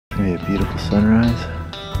gonna be a beautiful sunrise.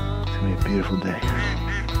 It's gonna be a beautiful day.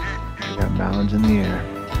 We got mallards in the air.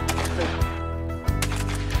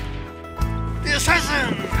 The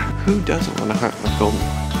assassin! Who doesn't want to hunt with golden?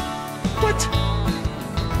 What?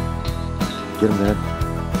 Get him, Dad.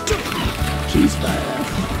 She's bad.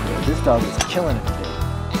 Yeah, this dog is killing it today.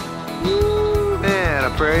 Woo, man,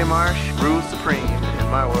 a prairie marsh rules supreme in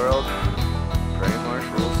my world. Prairie marsh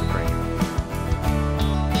rules supreme.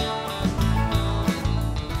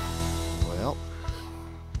 Well,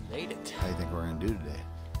 Made it. how do you think we're gonna do today?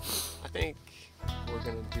 I think we're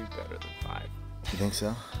gonna do better than 5. You think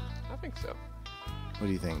so? I think so. What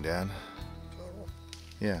do you think, Dad? Total.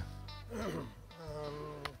 Yeah. 9.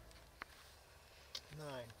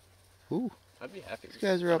 Ooh, I'd be happy. these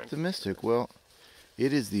guys are optimistic. Well,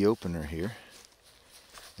 it is the opener here,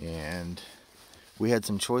 and we had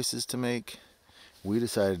some choices to make. We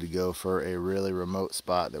decided to go for a really remote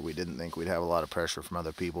spot that we didn't think we'd have a lot of pressure from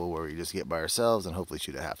other people, where we just get by ourselves and hopefully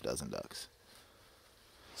shoot a half dozen ducks.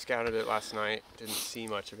 Scouted it last night. Didn't see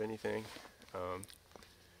much of anything. I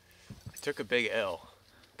took a big L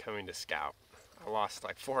coming to scout. I lost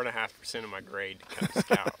like 4.5% of my grade to come to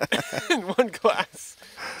scout in one class,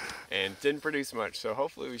 and didn't produce much. So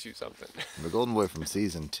hopefully we shoot something. The golden boy from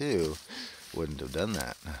season 2 wouldn't have done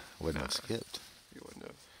that. Wouldn't have skipped. You wouldn't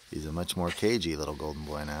have. He's a much more cagey little golden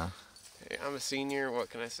boy now. Hey, I'm a senior. What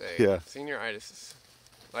can I say? Yeah. Senioritis is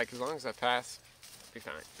like, as long as I pass, be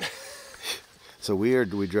fine. So we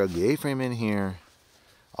drug the A-frame in here.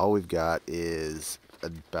 All we've got is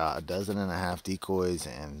about 12.5 decoys,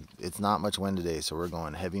 and it's not much wind today, so we're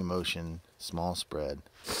going heavy motion, small spread.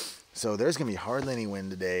 So there's gonna be hardly any wind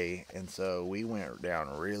today, and so we went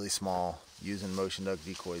down really small using motion duck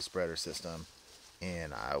decoy spreader system,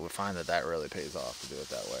 and I would find that really pays off to do it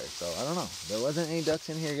that way. So I don't know, there wasn't any ducks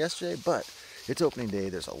in here yesterday, but it's opening day.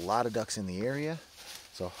 There's a lot of ducks in the area,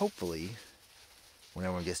 so hopefully when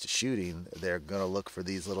everyone gets to shooting, they're gonna look for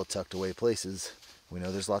these little tucked away places. We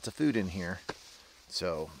know there's lots of food in here,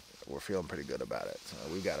 so we're feeling pretty good about it. So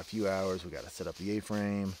we've got a few hours. We got to set up the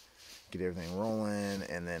A-frame, get everything rolling,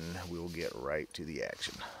 and then we will get right to the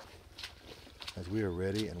action. As we are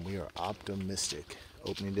ready and we are optimistic.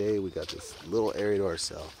 Opening day, we got this little area to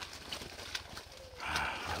ourselves.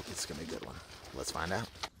 I hope it's gonna be a good one. Let's find out.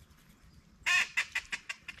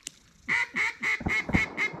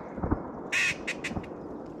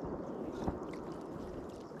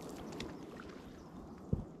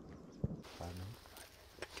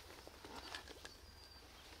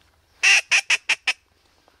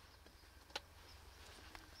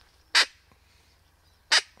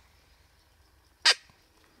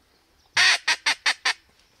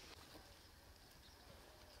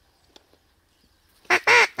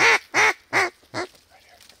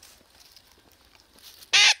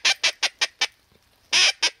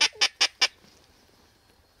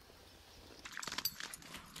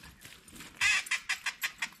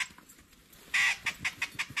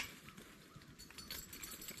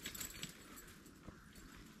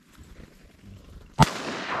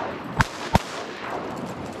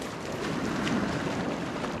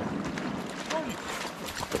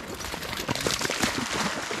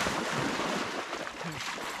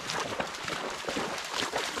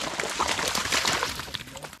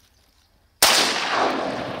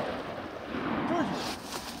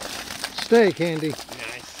 Stay, Candy.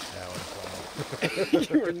 Nice. That was fun.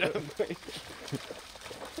 You were no way.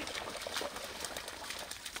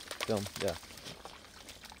 Film, yeah.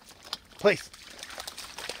 Place.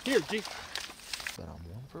 Here, G. But I'm 1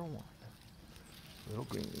 for 1. Little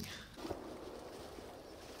greenie.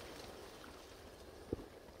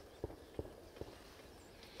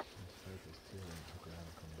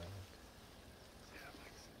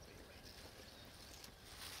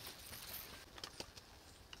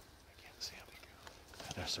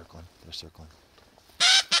 They're circling. They're circling. Oh,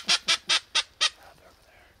 they're over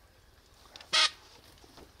there.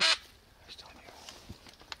 They're still here.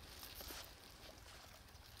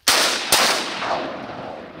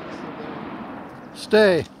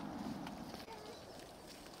 Stay.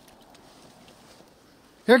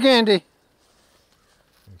 Here, Candy. I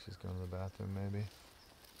think she's going to the bathroom, maybe.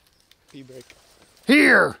 Pee break.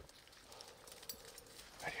 Here.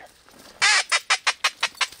 Right here.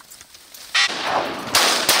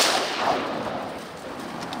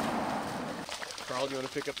 Carl, do you want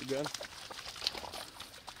to pick up the gun?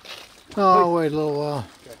 Oh, I'll wait a little while.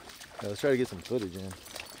 Okay. Yeah, let's try to get some footage in.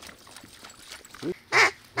 There's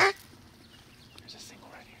a single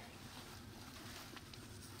right here.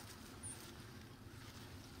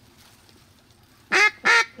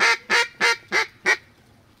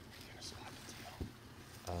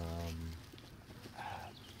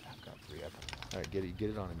 All right, get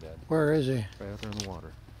it on him, Dad. Where is he? Right out there in the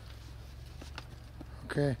water.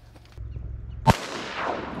 Okay.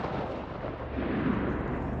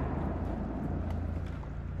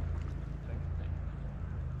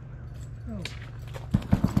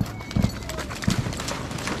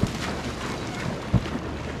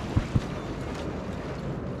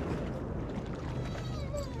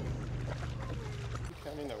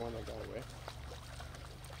 Counting that one that got away.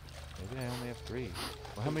 Maybe I only have 3.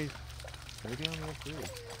 Well, how many? Maybe I only have 3.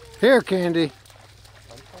 Here, Candy.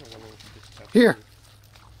 I'm kind of wondering if you just have Here.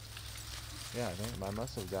 Yeah, I think I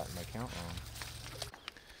must have gotten my count wrong.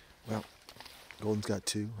 Well, Golden's got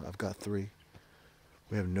 2. I've got 3.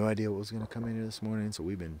 We have no idea what was going to come in here this morning, so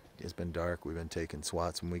it's been dark. We've been taking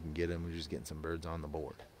swats when we can get them. We're just getting some birds on the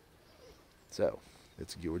board. So,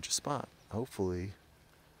 it's a gorgeous spot. Hopefully,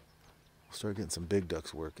 we'll start getting some big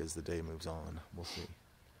ducks work as the day moves on. We'll see.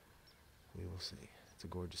 We will see. It's a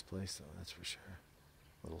gorgeous place, though, that's for sure.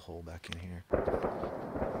 Little hole back in here.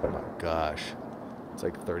 Oh my gosh. It's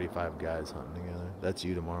like 35 guys hunting together. That's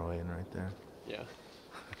you tomorrow, Aiden, right there. Yeah.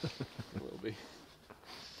 It will be.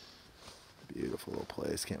 Beautiful little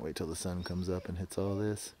place. Can't wait till the sun comes up and hits all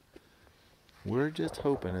this. We're just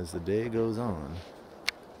hoping as the day goes on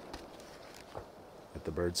that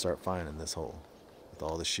the birds start finding this hole. With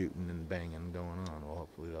all the shooting and banging going on, well,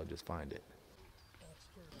 hopefully they'll just find it.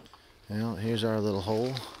 Well, here's our little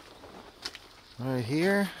hole. Right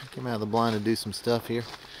here. I came out of the blind to do some stuff here.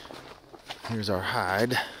 Here's our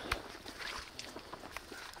hide.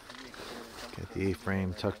 Got the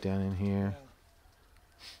A-frame tucked down in here.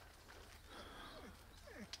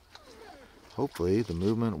 Hopefully the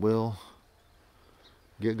movement will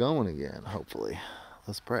get going again. Hopefully.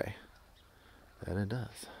 Let's pray that it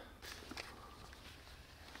does.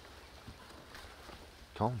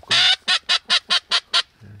 Calm. There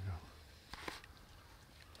you go.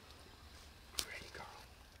 Ready, Carl.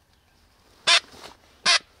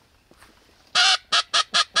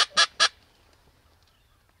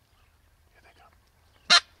 Here they come.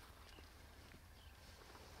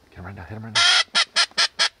 Hit him right now. Hit him right now.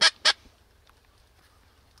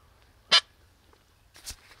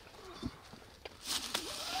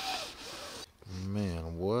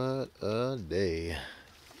 Man, what a day.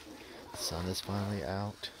 The sun is finally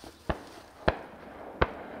out.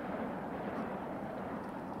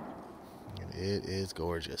 And it is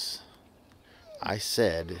gorgeous. I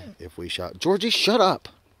said if we shot... Georgie, shut up!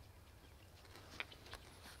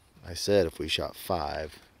 I said if we shot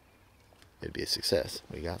 5, it'd be a success.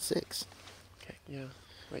 We got 6. Okay, yeah.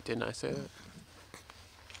 Wait, didn't I say that?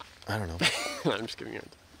 I don't know. I'm just giving you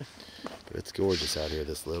But it's gorgeous out here,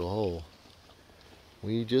 this little hole.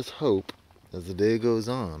 We just hope, as the day goes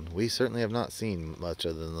on, we certainly have not seen much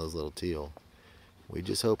other than those little teal. We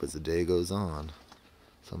just hope as the day goes on,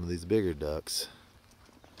 some of these bigger ducks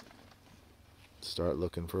start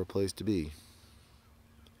looking for a place to be.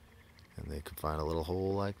 And they can find a little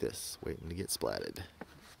hole like this, waiting to get splatted.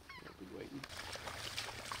 I'll be waiting.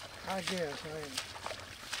 I guess.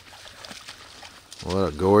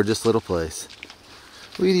 What a gorgeous little place.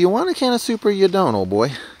 Well, either you want a can of soup or you don't, old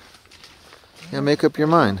boy. Yeah, make up your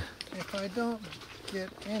mind. If I don't get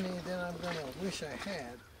any, then I'm going to wish I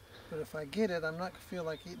had. But if I get it, I'm not going to feel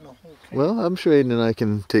like eating the whole can. Well, I'm sure Aiden and I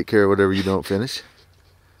can take care of whatever you don't finish.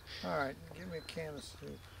 All right, give me a can of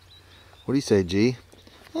soup. What do you say, G?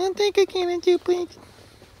 I'll take a can of soup, please.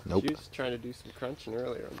 Nope. She was trying to do some crunching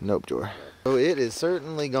earlier. Nope, Jor. So it is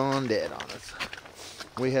certainly gone dead on us.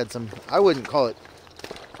 We had some, I wouldn't call it,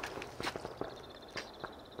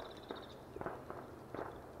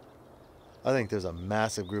 I think there's a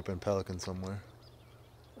massive group in Pelican somewhere.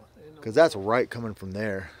 Because that's right coming from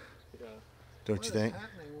there. Yeah. Don't you think?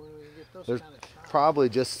 There's There's probably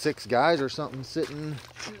just 6 guys or something sitting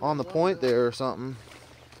on the point there or something.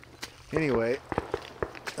 Anyway,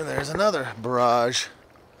 and there's another barrage.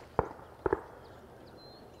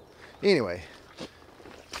 Anyway,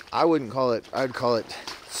 I wouldn't call it, I'd call it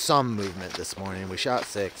some movement this morning. We shot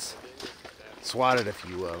 6, swatted a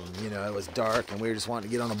few of them. You know, it was dark and we were just wanting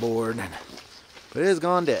to get on the board. But it has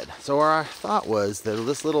gone dead. So our thought was that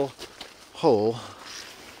this little hole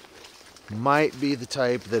might be the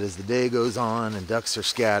type that as the day goes on and ducks are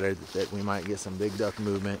scattered, that we might get some big duck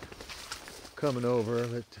movement coming over.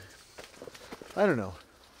 But I don't know.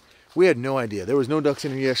 We had no idea. There was no ducks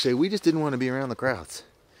in here yesterday. We just didn't want to be around the crowds.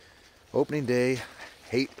 Opening day,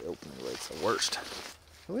 hate opening day. It's the worst.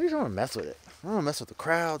 We just don't want to mess with it. I don't want to mess with the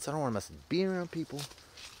crowds. I don't want to mess with being around people.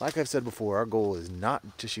 Like I've said before, our goal is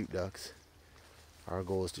not to shoot ducks. Our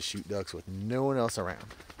goal is to shoot ducks with no one else around.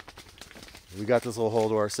 We got this little hole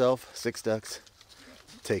to ourselves, 6 ducks,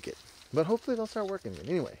 take it. But hopefully they'll start working again.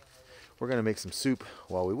 Anyway, We're gonna make some soup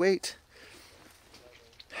while we wait.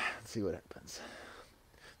 Let's see what happens.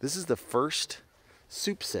 This is the first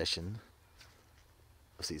soup session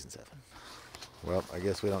of season 7. Well, I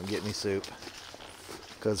guess we don't get any soup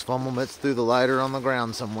because Fumblemitz threw the lighter on the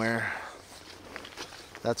ground somewhere.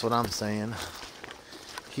 That's what I'm saying.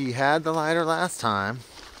 He had the lighter last time,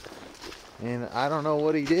 and I don't know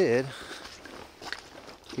what he did.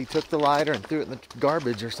 He took the lighter and threw it in the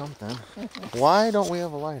garbage or something. Why don't we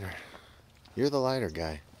have a lighter? You're the lighter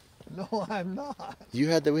guy. No, I'm not. We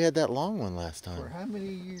had that long one last time. For how many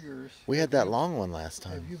years? We had that long one last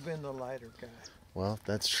Have time. you been the lighter guy? Well,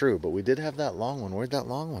 that's true, but we did have that long one. Where'd that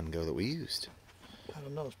long one go that we used? I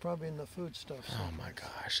don't know. It's probably in the foodstuffs. Oh my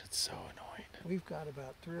gosh, it's so annoying. We've got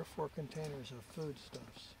about 3 or 4 containers of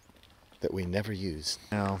foodstuffs. That we never used.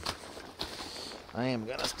 Now, I am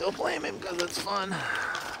gonna still blame him because it's fun.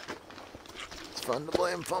 It's fun to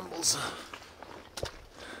blame Fumbles.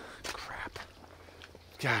 Crap.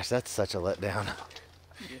 Gosh, that's such a letdown.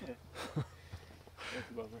 Yeah.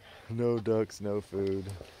 That's a bummer. No ducks, no food.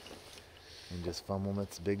 And just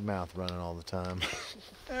Fumblemit's big mouth running all the time.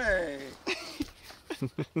 Hey!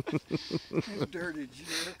 You dirty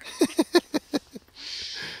jerk.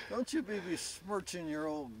 Don't you be besmirching your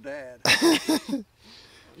old dad.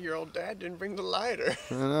 Your old dad didn't bring the lighter.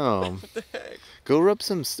 I know. What the heck? Go rub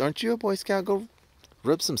some, aren't you a Boy Scout? Go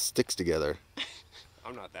rub some sticks together.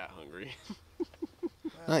 I'm not that hungry.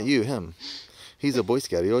 Not you, him. He's a Boy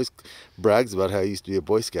Scout. He always brags about how he used to be a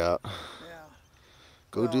Boy Scout. Yeah.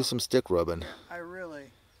 Go do some stick rubbing. I really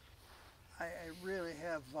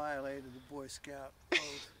have violated the Boy Scout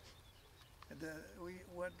oath.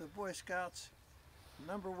 What the Boy Scouts,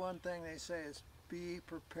 number one thing they say is be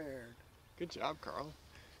prepared. Good job, Carl.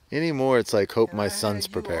 Anymore, it's like hope And my I son's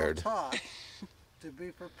had you all prepared. taught to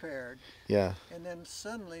be prepared, Yeah. and then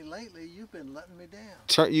suddenly, lately, you've been letting me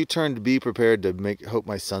down. You turned to be prepared to make hope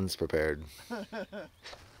my son's prepared.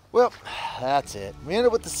 Well, that's it. We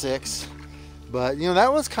ended with the 6, but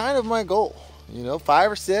that was kind of my goal.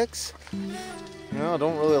 5 or 6. I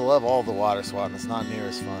don't really love all the water swatting. It's not near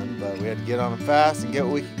as fun, but we had to get on them fast and get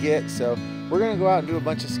what we could get. So we're gonna go out and do a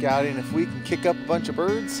bunch of scouting. If we can kick up a bunch of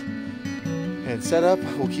birds and set up,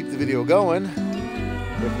 we'll keep the video going.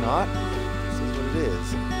 If not, this is what it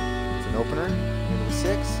is. It's an opener, end of a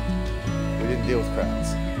 6. We didn't deal with crowds.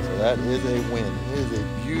 So that is a win. It is a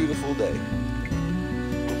beautiful day.